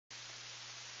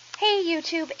Hey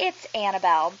YouTube, it's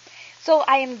Annabelle. So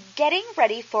I am getting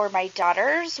ready for my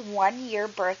daughter's 1-year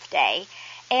birthday,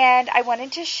 and I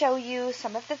wanted to show you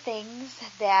some of the things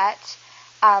that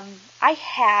I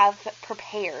have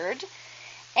prepared.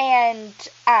 And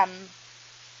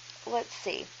let's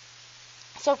see.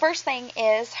 So first thing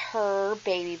is her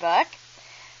baby book.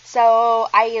 So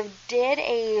I did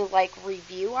a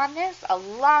review on this a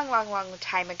long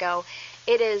time ago.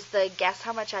 It is the Guess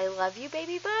How Much I Love You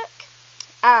baby book.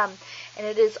 And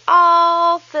it is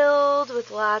all filled with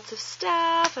lots of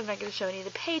stuff. I'm not going to show any of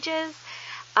the pages.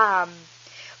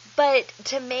 But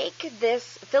to make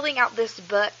filling out this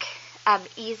book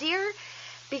easier,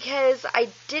 because I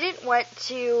didn't want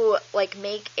to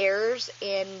make errors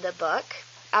in the book,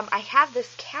 I have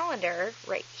this calendar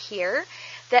right here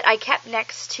that I kept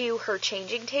next to her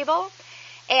changing table.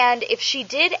 And if she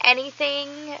did anything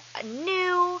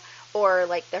new, or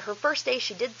her first day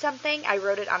she did something, I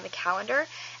wrote it on the calendar,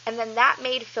 and then that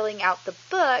made filling out the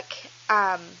book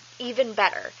even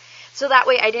better. So that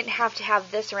way I didn't have to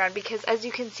have this around, because as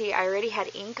you can see, I already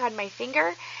had ink on my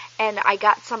finger, and I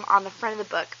got some on the front of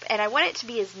the book, and I want it to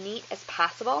be as neat as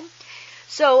possible.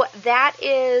 So that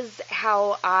is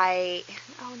how and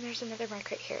there's another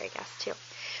mark right here, I guess, too.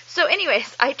 So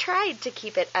anyways, I tried to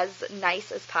keep it as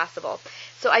nice as possible.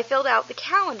 So I filled out the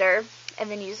calendar,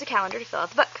 and then used the calendar to fill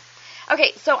out the book.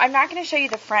 Okay, so I'm not going to show you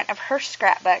the front of her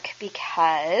scrapbook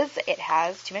because it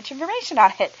has too much information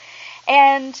on it.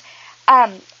 And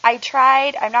I'm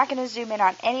not going to zoom in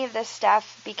on any of this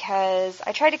stuff because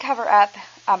I tried to cover up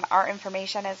our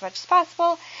information as much as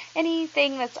possible,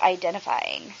 anything that's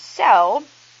identifying. So,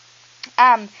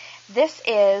 this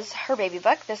is her baby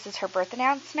book. This is her birth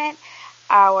announcement.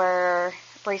 Our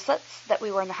bracelets that we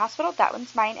wore in the hospital, that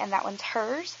one's mine and that one's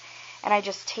hers. And I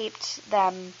just taped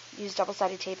them, used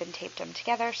double-sided tape and taped them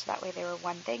together so that way they were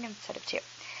one thing instead of two.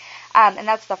 And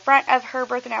that's the front of her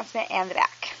birth announcement and the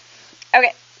back.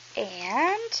 Okay,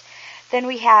 and then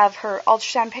we have her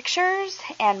ultrasound pictures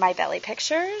and my belly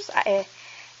pictures.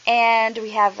 And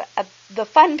we have the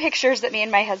fun pictures that me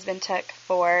and my husband took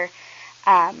for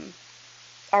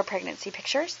our pregnancy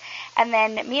pictures. And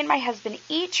then me and my husband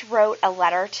each wrote a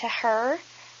letter to her.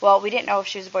 Well, we didn't know if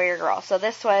she was a boy or girl, so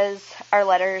this was our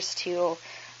letters to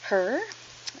her.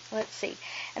 Let's see.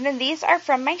 And then these are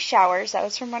from my showers. That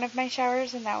was from one of my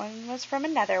showers, and that one was from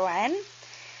another one.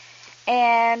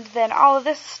 And then all of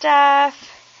this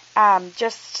stuff,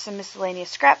 just some miscellaneous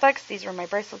scrapbooks. These were my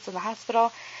bracelets in the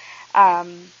hospital.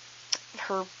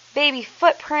 Her baby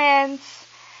footprints,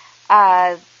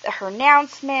 her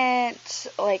announcement,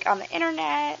 on the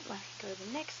internet. Let me go to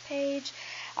the next page.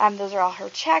 Those are all her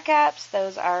checkups.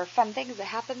 Those are fun things that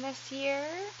happened this year.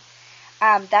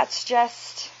 That's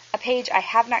just a page. I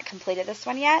have not completed this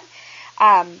one yet.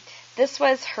 This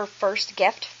was her first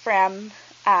gift from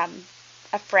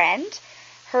a friend.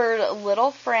 Her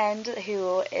little friend,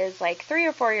 who is 3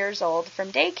 or 4 years old,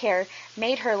 from daycare,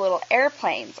 made her little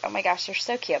airplanes. Oh my gosh, they're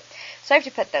so cute. So I have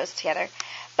to put those together.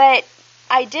 But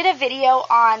I did a video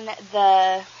on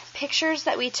the pictures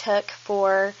that we took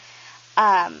for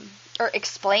or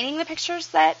explaining the pictures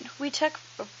that we took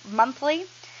monthly.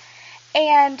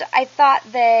 And I thought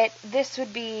that this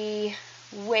would be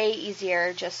way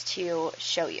easier just to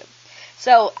show you.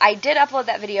 So I did upload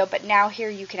that video, but now here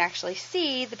you can actually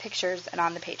see the pictures and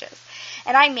on the pages.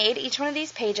 And I made each one of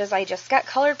these pages. I just got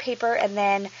colored paper, and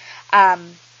then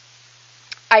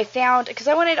I found, because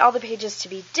I wanted all the pages to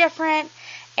be different,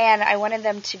 and I wanted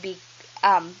them to be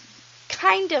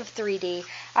kind of 3D.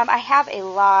 I have a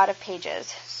lot of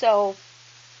pages, so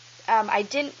I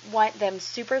didn't want them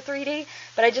super 3D,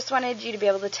 but I just wanted you to be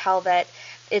able to tell that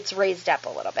it's raised up a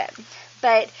little bit.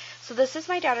 So this is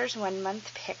my daughter's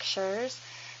 1-month pictures.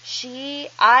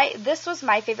 This was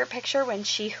my favorite picture when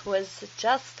she was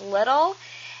just little,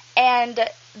 and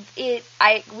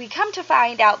we come to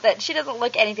find out that she doesn't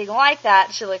look anything like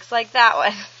that. She looks like that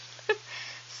one.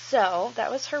 So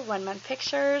that was her 1-month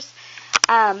pictures.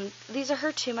 These are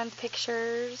her 2-month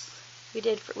pictures we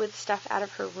did with stuff out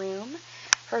of her room.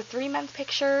 Her 3-month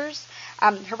pictures.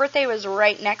 Her birthday was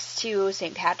right next to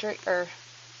St. Patrick, or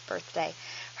birthday.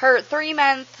 Her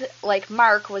 3-month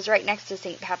mark was right next to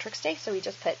St. Patrick's Day, so we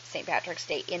just put St. Patrick's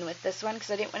Day in with this one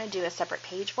because I didn't want to do a separate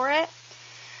page for it.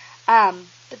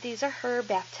 But these are her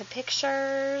bathtub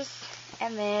pictures.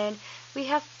 And then we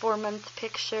have 4-month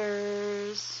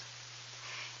pictures.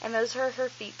 And those are her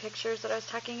feet pictures that I was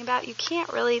talking about. You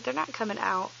can't really, they're not coming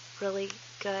out really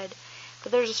good.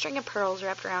 But there's a string of pearls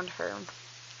wrapped around her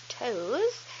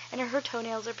toes. And her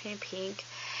toenails are painted pink.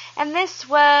 And this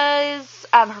was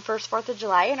her first 4th of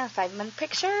July and her 5-month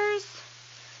pictures.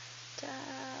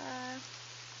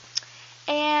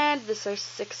 And this is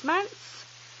 6 months.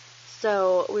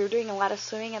 So we were doing a lot of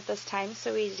swimming at this time,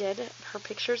 so we did her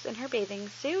pictures in her bathing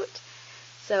suit.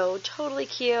 So totally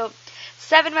cute.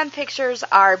 7-month pictures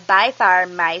are by far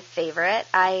my favorite.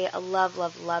 I love,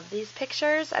 love, love these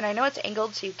pictures. And I know it's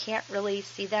angled, so you can't really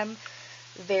see them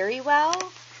very well.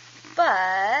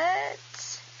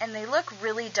 And they look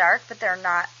really dark, but they're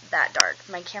not that dark.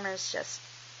 My camera's just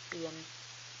being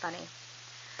funny.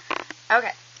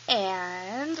 Okay,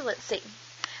 and let's see.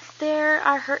 There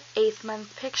are her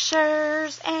 8th-month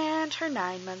pictures and her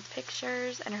 9-month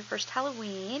pictures and her first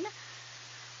Halloween.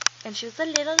 And she was a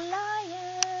little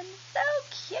lion. So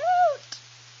cute.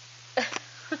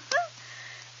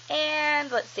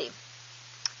 And let's see.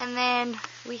 And then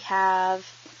we have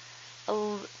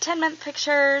 10-month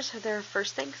pictures of their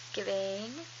first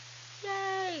Thanksgiving.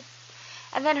 Yay.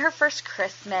 And then her first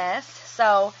Christmas.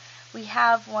 So we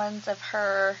have ones of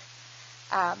her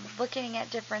looking at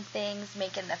different things,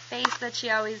 making the face that she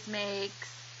always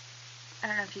makes. I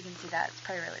don't know if you can see that. It's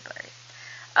probably really blurry.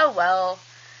 Oh, well.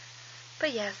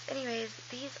 But yes, anyways,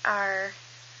 these are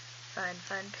fun,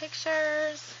 fun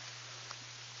pictures.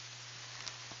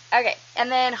 Okay,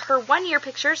 and then her 1-year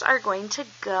pictures are going to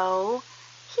go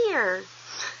here.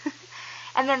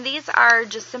 And then these are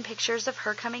just some pictures of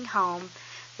her coming home.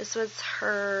 This was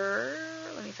her,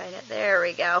 let me find it, there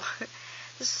we go.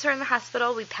 This is her in the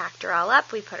hospital. We packed her all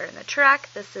up. We put her in the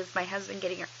truck. This is my husband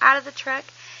getting her out of the truck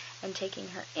and taking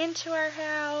her into our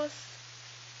house.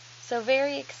 So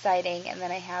very exciting. And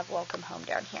then I have welcome home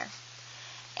down here.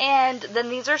 And then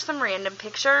these are some random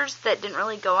pictures that didn't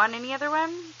really go on any other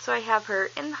one. So I have her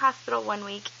in the hospital 1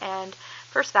 week and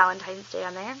first Valentine's Day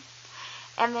on there.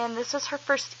 And then this was her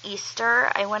first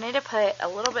Easter. I wanted to put a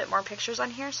little bit more pictures on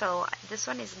here, so this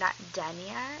one is not done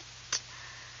yet.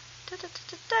 Da, da, da,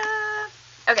 da,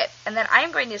 da. Okay, and then I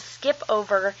am going to skip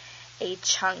over a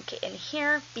chunk in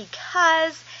here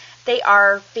because they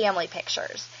are family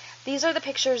pictures. These are the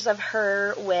pictures of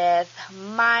her with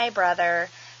my brother,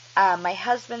 my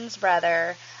husband's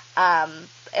brother,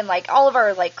 and like all of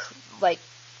our like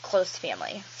close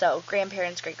family. So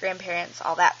grandparents, great-grandparents,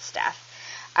 all that stuff.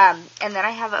 And then I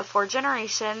have a 4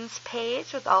 generations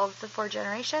page with all of the 4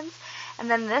 generations. And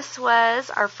then this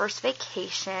was our first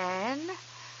vacation.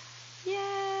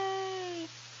 Yay!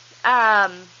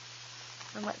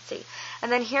 And let's see.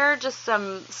 And then here are just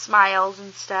some smiles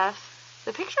and stuff.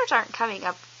 The pictures aren't coming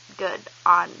up good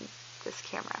on this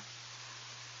camera.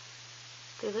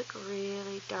 They look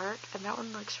really dark, and that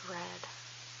one looks red.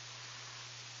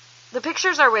 The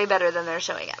pictures are way better than they're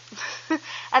showing up.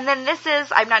 And then this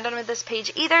is, I'm not done with this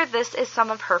page either. This is some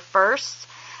of her firsts.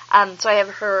 So I have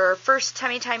her first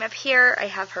tummy time up here. I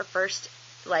have her first,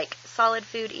 solid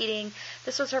food eating.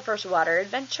 This was her first water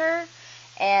adventure.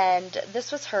 And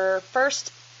this was her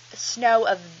first snow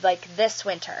of, this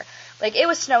winter. It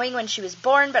was snowing when she was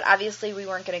born, but obviously we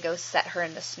weren't going to go set her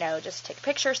in the snow just to take a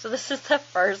picture. So this is the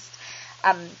first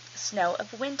snow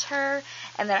of winter.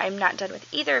 And then I'm not done with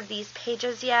either of these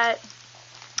pages yet.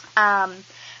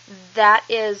 That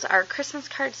is our Christmas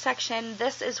card section.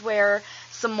 This is where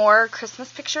some more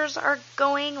Christmas pictures are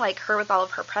going, like her with all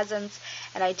of her presents.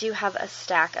 And I do have a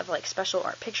stack of special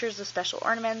pictures of special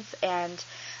ornaments and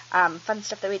fun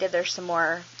stuff that we did. There's some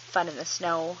more fun in the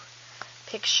snow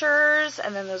pictures.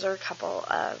 And then those are a couple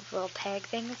of little tag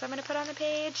things I'm going to put on the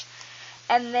page.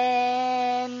 And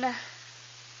then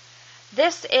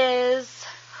this is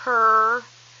her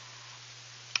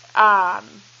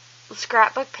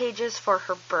scrapbook pages for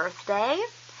her birthday.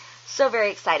 So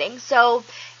very exciting. So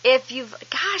if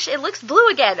gosh, it looks blue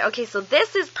again. Okay, so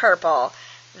this is purple.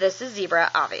 This is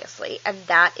zebra, obviously. And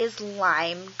that is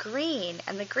lime green.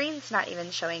 And the green's not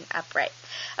even showing up right.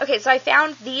 Okay, so I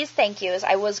found these thank yous.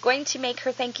 I was going to make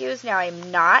her thank yous. Now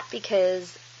I'm not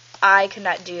because I could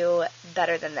not do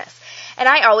better than this. And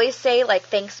I always say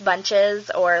thanks bunches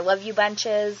or love you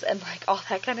bunches and all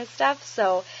that kind of stuff.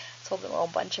 So it's a little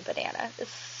bunch of banana.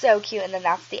 It's so cute. And then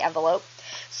that's the envelope.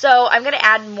 So I'm going to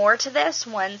add more to this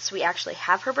once we actually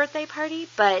have her birthday party.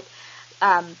 But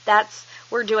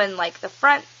we're doing the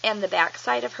front and the back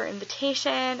side of her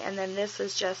invitation. And then this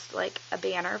is just a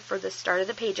banner for the start of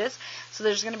the pages. So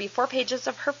there's going to be 4 pages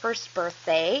of her first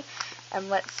birthday. And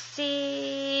let's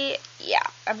see. Yeah,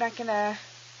 I'm not going to.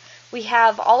 We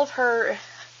have all of her.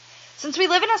 Since we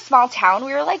live in a small town,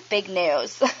 we were big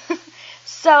news.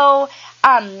 So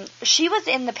she was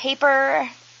in the paper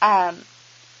and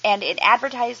in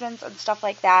advertisements and stuff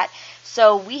like that.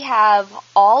 So we have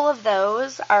all of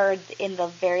those are in the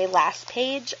very last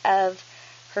page of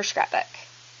her scrapbook.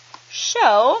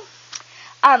 So,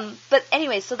 but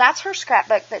anyway, so that's her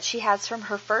scrapbook that she has from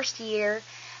her first year.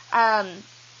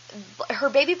 her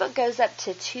baby book goes up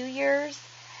to 2 years,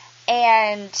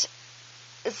 and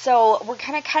so we're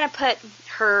going to kind of put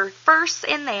her first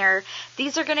in there.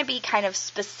 These are going to be kind of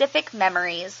specific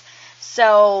memories.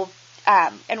 So,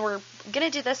 and we're going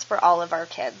to do this for all of our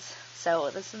kids. So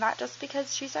this is not just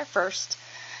because she's our first.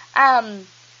 And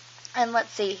let's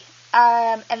see.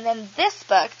 And then this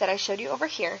book that I showed you over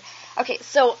here. Okay,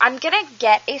 so I'm going to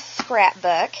get a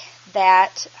scrapbook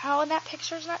that, and that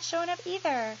picture's not showing up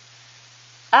either.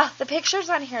 The pictures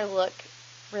on here look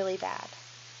really bad.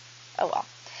 Oh well.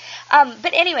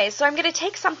 But anyway, so I'm going to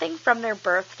take something from their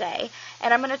birthday,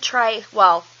 and I'm going to try,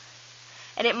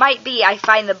 and it might be I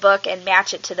find the book and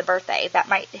match it to the birthday. That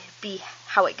might be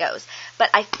how it goes. But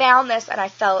I found this, and I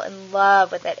fell in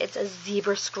love with it. It's a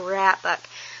zebra scrapbook.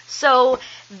 So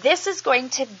this is going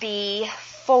to be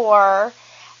for,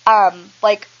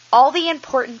 all the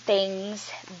important things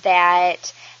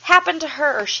that happen to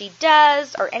her or she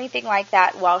does or anything like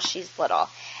that while she's little.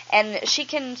 And she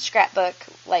can scrapbook,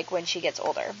 when she gets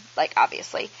older,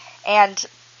 obviously. And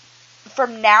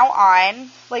from now on,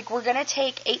 we're going to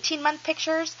take 18-month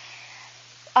pictures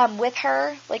with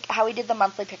her, how we did the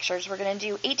monthly pictures. We're going to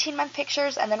do 18-month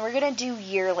pictures, and then we're going to do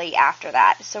yearly after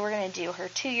that. So we're going to do her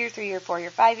 2-year, 3-year,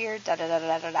 4-year, 5-year,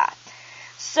 da-da-da-da-da-da.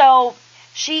 So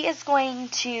she is going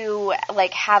to,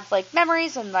 have,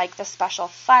 memories and, the special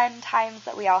fun times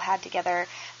that we all had together,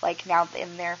 now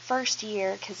in their first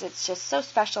year, because it's just so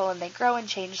special, and they grow and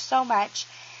change so much,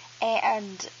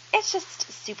 and it's just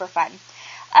super fun.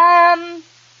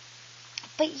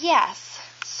 But yes,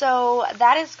 so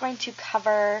that is going to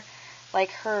cover,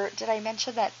 her, did I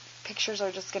mention that pictures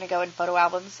are just going to go in photo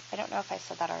albums? I don't know if I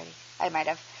said that already. I might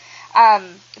have.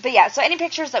 But yeah, so any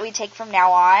pictures that we take from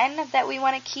now on that we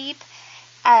want to keep,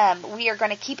 we are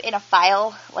going to keep in a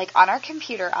file, on our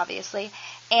computer, obviously,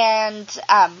 and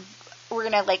we're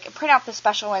going to, print out the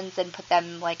special ones and put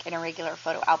them, in a regular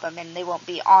photo album, and they won't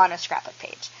be on a scrapbook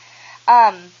page.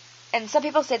 And some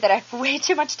people say that I have way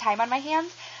too much time on my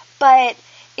hands, but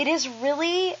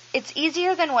it's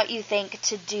easier than what you think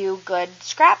to do good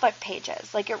scrapbook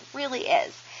pages. It really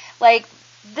is.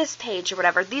 This page or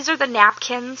whatever, these are the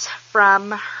napkins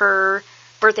from her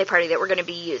birthday party that we're going to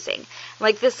be using.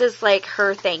 This is,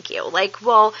 her thank you. We're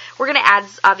going to add,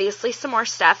 obviously, some more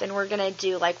stuff, and we're going to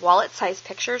do, wallet-sized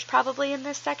pictures probably in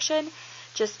this section,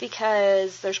 just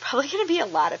because there's probably going to be a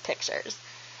lot of pictures.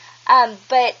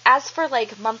 But as for,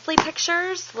 monthly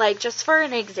pictures, just for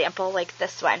an example,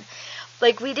 this one,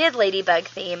 we did Ladybug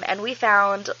theme, and we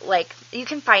found, you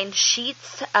can find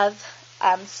sheets of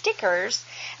stickers,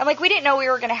 and, we didn't know we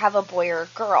were going to have a boy or a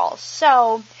girl,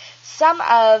 so some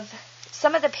of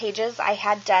the pages I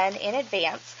had done in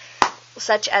advance,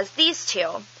 such as these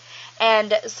two.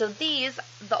 And so these,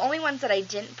 the only ones that I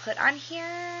didn't put on here,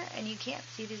 and you can't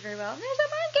see these very well, there's a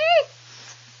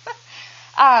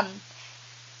monkey!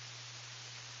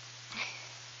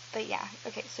 But yeah,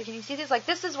 okay, so can you see these?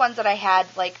 This is ones that I had,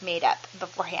 made up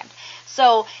beforehand.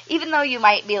 So even though you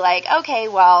might be okay,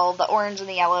 well, the orange and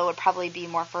the yellow would probably be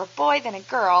more for a boy than a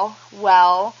girl,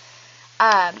 well,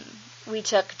 we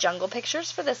took jungle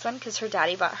pictures for this one because her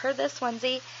daddy bought her this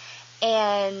onesie,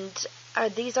 and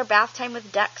these are bath time with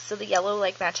ducks, so the yellow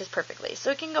matches perfectly.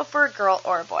 So it can go for a girl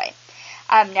or a boy.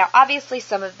 Now, obviously,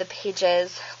 some of the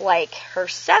pages, her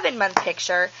 7-month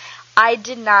picture, I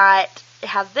did not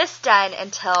have this done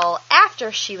until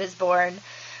after she was born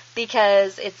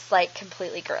because it's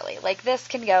completely girly. This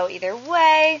can go either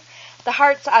way. The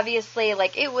hearts, obviously,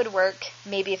 it would work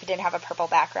maybe if it didn't have a purple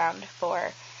background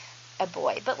for a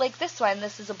boy. But this one,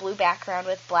 this is a blue background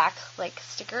with black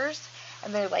stickers,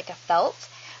 and they're a felt.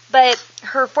 But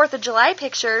her 4th of July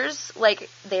pictures,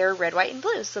 they're red, white, and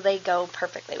blue, so they go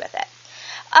perfectly with it.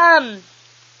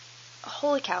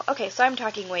 Holy cow. Okay, so I'm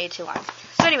talking way too long.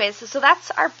 So anyways, so that's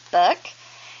our book.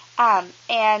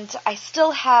 And I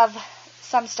still have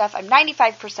some stuff. I'm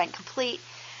 95% complete,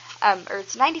 or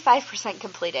it's 95%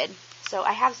 completed, so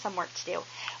I have some work to do.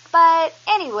 But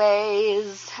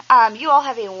anyways, you all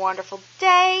have a wonderful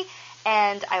day,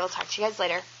 and I will talk to you guys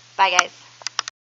later. Bye, guys.